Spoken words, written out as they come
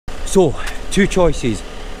So, two choices.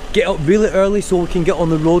 Get up really early so we can get on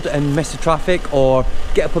the road and miss the traffic, or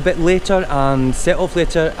get up a bit later and set off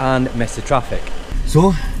later and miss the traffic.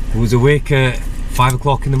 So, I was awake at 5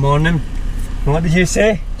 o'clock in the morning. And what did you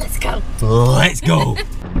say? Let's go. Let's go.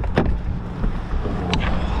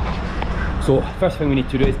 So, first thing we need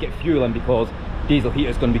to do is get fuel in, because diesel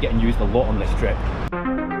heater is going to be getting used a lot on this trip.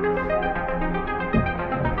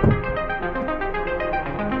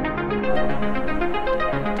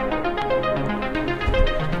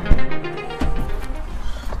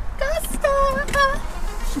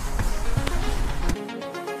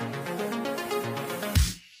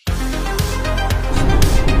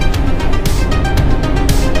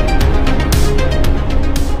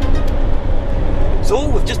 So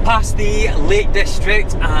we've just passed the Lake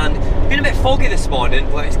District and it's been a bit foggy this morning,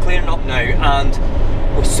 but it's clearing up now,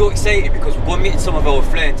 and we're so excited because we're going to meet some of our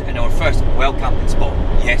friends in our first well camping spot.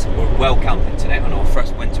 Yes, we're well camping tonight on our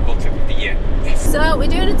first winter road trip of the year. Yes. So we're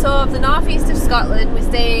doing a tour of the northeast of Scotland. We're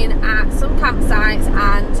staying at some campsites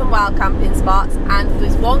and some wild camping spots, and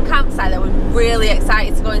there's one campsite that we're really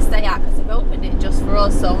excited to go and stay at because they've opened it just for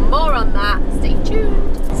us, so more on that. Stay tuned.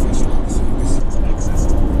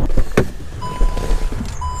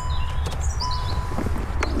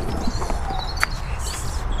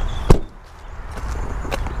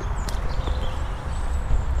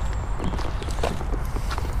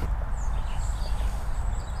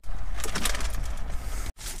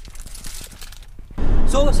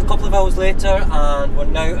 So it's a couple of hours later and we're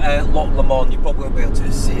now at Loch Lomond. You probably won't be able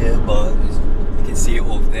to see it, but you can see it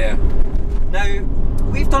over there. Now,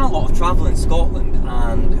 we've done a lot of travel in Scotland,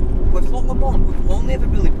 and with Loch Lomond we've only ever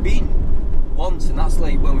really been once, and that's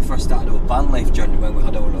like when we first started our van life journey, when we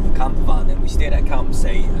had our little camper van and we stayed at a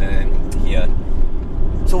campsite here.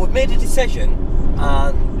 So we've made a decision,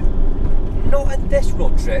 and not in this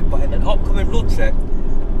road trip, but in an upcoming road trip,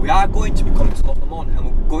 we are going to be coming to Loch Lomond, and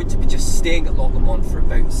we're going to be just staying at Loch Lomond for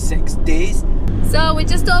about 6 days. So we're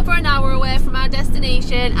just over an hour away from our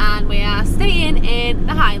destination and we are staying in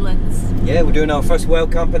the Highlands. Yeah, we're doing our first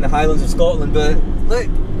wild camp in the Highlands of Scotland, but look!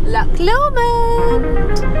 Loch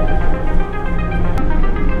Lomond!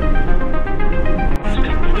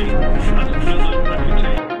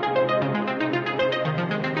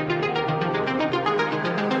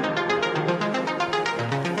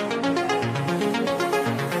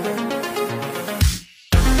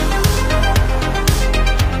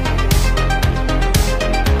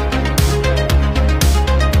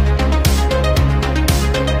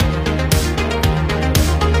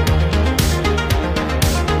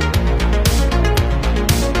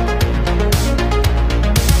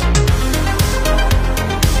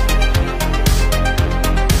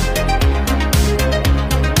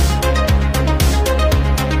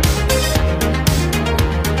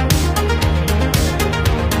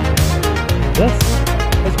 This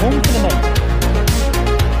is home for the night.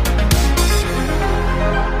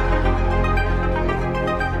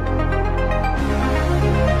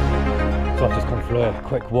 So I've just come for a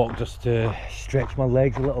quick walk just to stretch my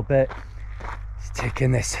legs a little bit. Just take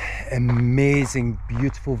in this amazing,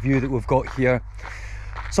 beautiful view that we've got here.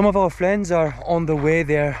 Some of our friends are on their way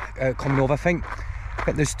there, coming over. I think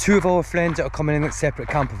there's 2 of our friends that are coming in with separate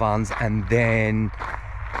camper vans, and then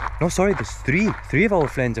no, sorry, there's 3. 3 of our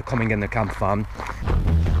friends are coming in their camper van.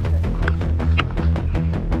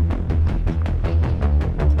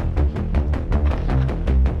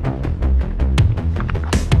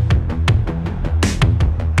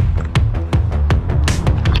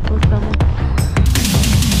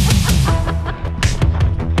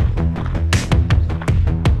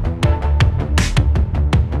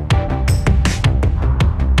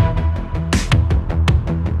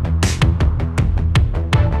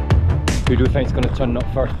 Who do we think is going to turn up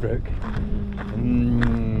first, Brooke?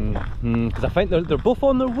 Because I think they're both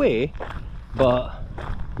on their way, but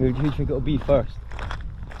who do you think it'll be first?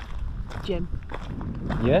 Jim.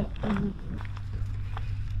 Yeah?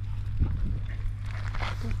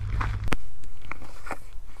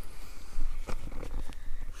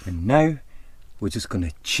 And now we're just going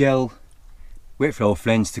to chill, wait for our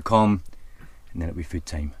friends to come, and then it'll be food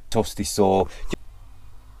time. Toasty, so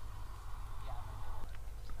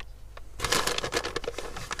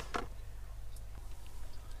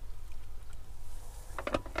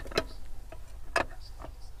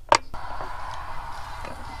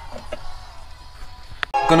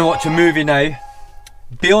gonna watch a movie now.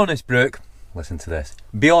 Be honest, Brooke. Listen to this.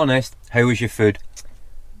 Be honest, how was your food?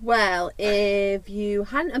 Well, if you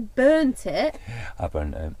hadn't have burnt it, I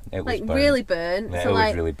burnt it. It was like burnt. really burnt. Yeah, so it like,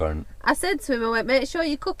 was really burnt. I said to him, I went, make sure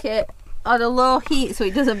you cook it on a low heat so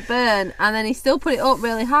it doesn't burn. And then he still put it up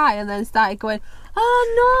really high and then started going,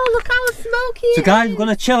 Oh no, look how smoky it So guys, is. we're going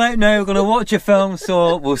to chill out now, we're going to watch a film,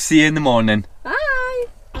 so we'll see you in the morning. Bye.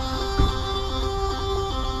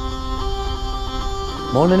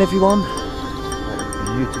 Morning everyone.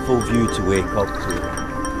 Beautiful view to wake up to.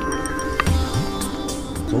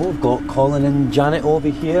 So we've got Colin and Janet over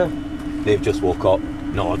here. They've just woke up.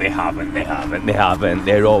 No, they haven't.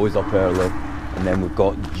 They're always up early. And then we've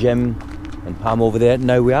got Jim and Pam over there.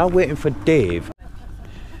 Now we are waiting for Dave.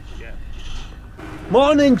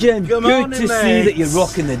 Morning, Jim. Good morning, Good to see mate. that you're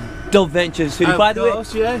rocking the Dove Ventures hoodie. By the way,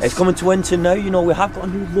 yes. it's coming to winter now. You know, we have got a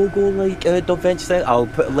new logo like Dove Ventures there. I'll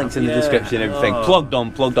put links in the description and everything. Oh. Plugged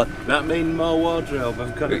on. That means more wardrobe.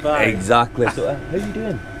 I've got to buy. Exactly. So, how are you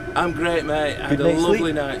doing? I'm great, mate. I had Good a night's lovely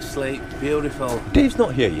sleep? night's sleep. Beautiful. Dave's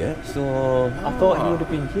not here yet, so I thought he would have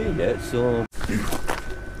been here yet. So,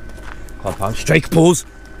 come on, Pam. Strike pose.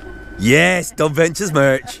 Yes, Dove Ventures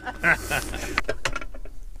merch. I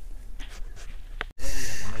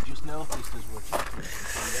just noticed as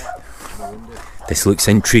we're This looks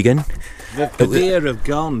intriguing. the deer have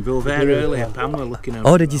gone. We were there earlier. Pam were looking over.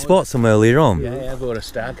 Oh, did you spot some earlier on? Yeah, we were a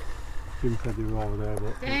stag.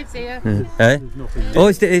 Dave's here. Eh? Oh,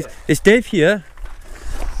 is Dave here?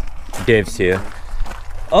 Dave's here.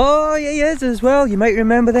 Oh, yeah, he is as well. You might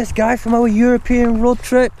remember this guy from our European road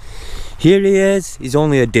trip. Here he is. He's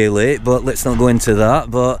only a day late, but let's not go into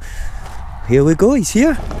that. But here we go, he's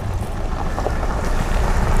here.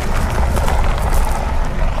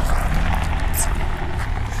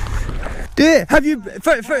 Dave, have you...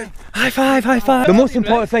 high five, high five. The most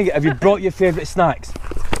important thing, have you brought your favourite snacks?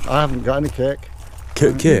 I haven't got any cake.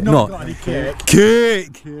 Cake, Not no. got any cake.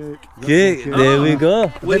 Cake! Cake. There we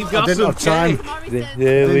go. We've got I didn't some have time. cake.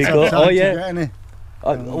 There we Didn't have go. time Oh to yeah. get any.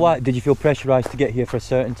 What, did you feel pressurised to get here for a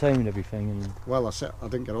certain time and everything? And Well, I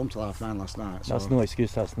didn't get home till 9:30 last night. So. that's no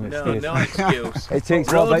excuse, that's no No, excuse. no excuse. It takes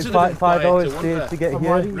what, Roads about would have been five hours quieter, wouldn't to they? get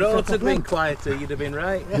here? Roads had been quieter, you'd have been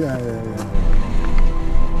right. Yeah.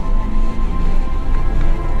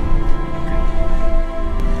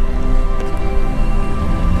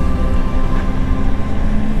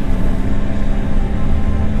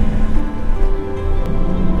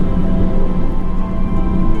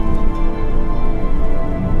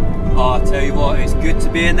 Oh, I tell you what, it's good to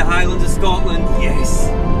be in the Highlands of Scotland. Yes.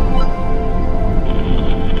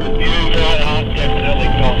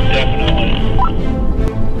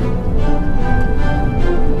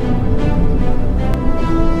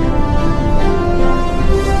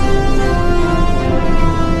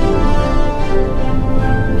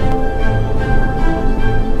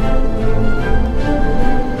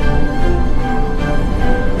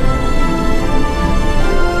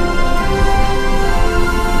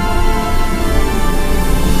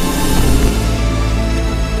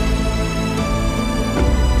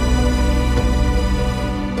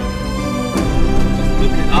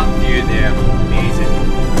 Look at that view there,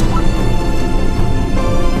 amazing.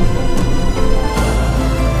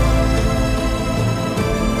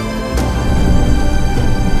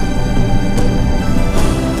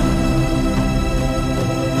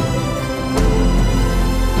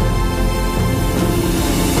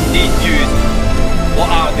 These views, what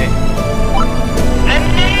are they?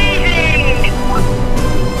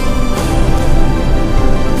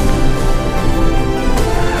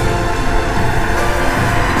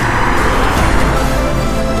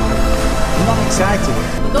 I'm not excited.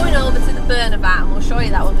 We're going over to the burner vat and we'll show you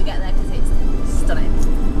that when we get there because it's stunning.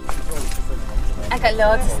 I got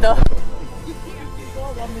loads of stuff.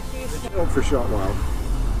 Up for a short while,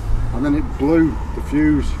 and then it blew the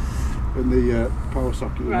fuse in the power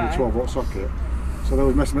socket, in the 12-volt socket. So they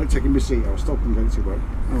were messing about taking my seat. I was stopping getting to work.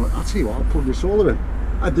 I went, I'll tell you what, I'll plug my solar in.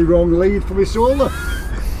 I had the wrong lead for my solar.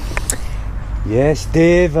 Yes,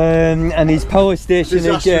 Dave and his power station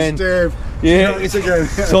again. Dave. Yeah, It's again.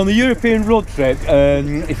 so on the European road trip,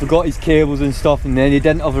 he forgot his cables and stuff, and then he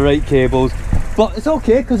didn't have the right cables. But it's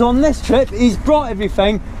okay, because on this trip he's brought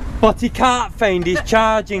everything, but he can't find his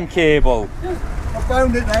charging cable. I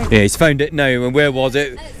found it now. Yeah, he's found it now. And where was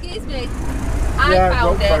it? Excuse me. I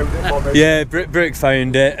found it. for me. Yeah, Brooke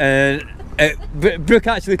found it, and Brooke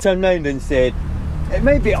actually turned round and said, "It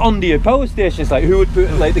may be under your power station." It's like, who would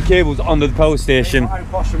put like the cables under the power station? I'm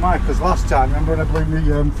posh with mine, because last time, remember when I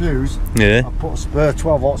blew my fuse? Yeah. I put a spare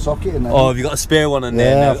 12-volt socket in there. Oh, have you got a spare one in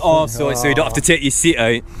there Yeah, now? Oh, so you don't have to take your seat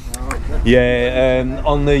out. Yeah,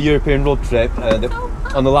 on the European road trip,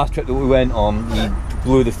 on the last trip that we went on, he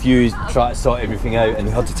blew the fuse, tried to sort everything out, and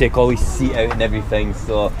we had to take all his seat out and everything.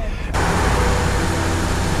 So.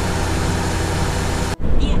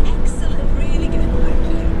 Yeah, excellent, really good. Thank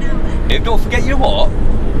you. Now then. Don't forget your what?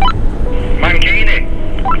 Mankini.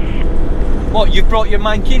 What, you've brought your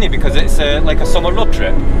mankini because it's like a summer road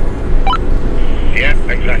trip? Yeah,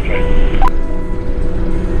 exactly.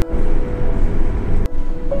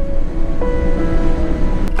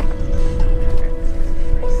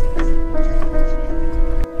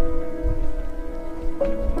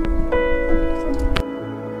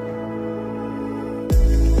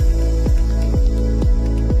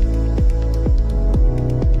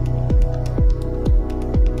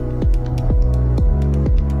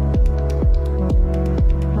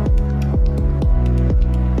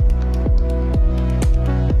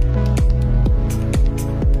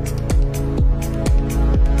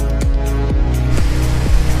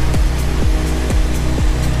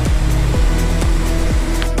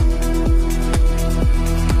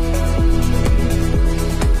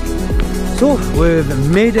 So we've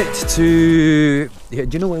made it to, do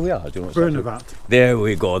you know where we are? Do you know Bernavat. There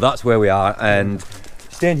we go, that's where we are, and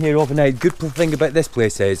staying here overnight. Good thing about this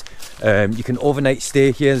place is you can overnight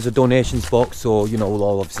stay here. There's a donations box, so you know we'll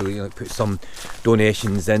all obviously put some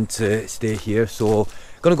donations in to stay here. So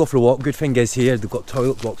gonna go for a walk. Good thing is here they've got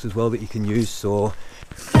toilet blocks as well that you can use, so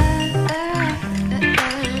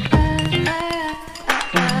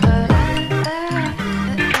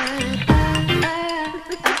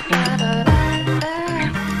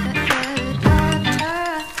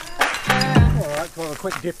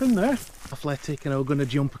Quick dip in there. Athletic, and we're going to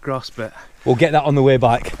jump across, but we'll get that on the way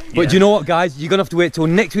back. But do you know what, guys? You're gonna have to wait till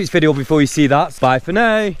next week's video before you see that. Bye for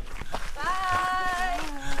now. Bye.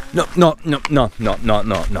 No. Not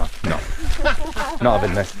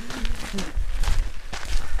having this.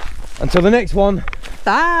 Until the next one.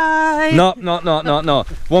 Bye. No.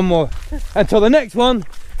 One more. Until the next one.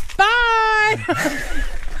 Bye.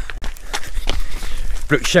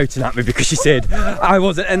 Brooke's shouting at me because she said I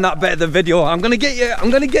wasn't in that bit of the video. I'm gonna get you. I'm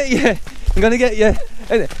gonna get you.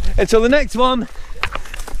 Until the next one.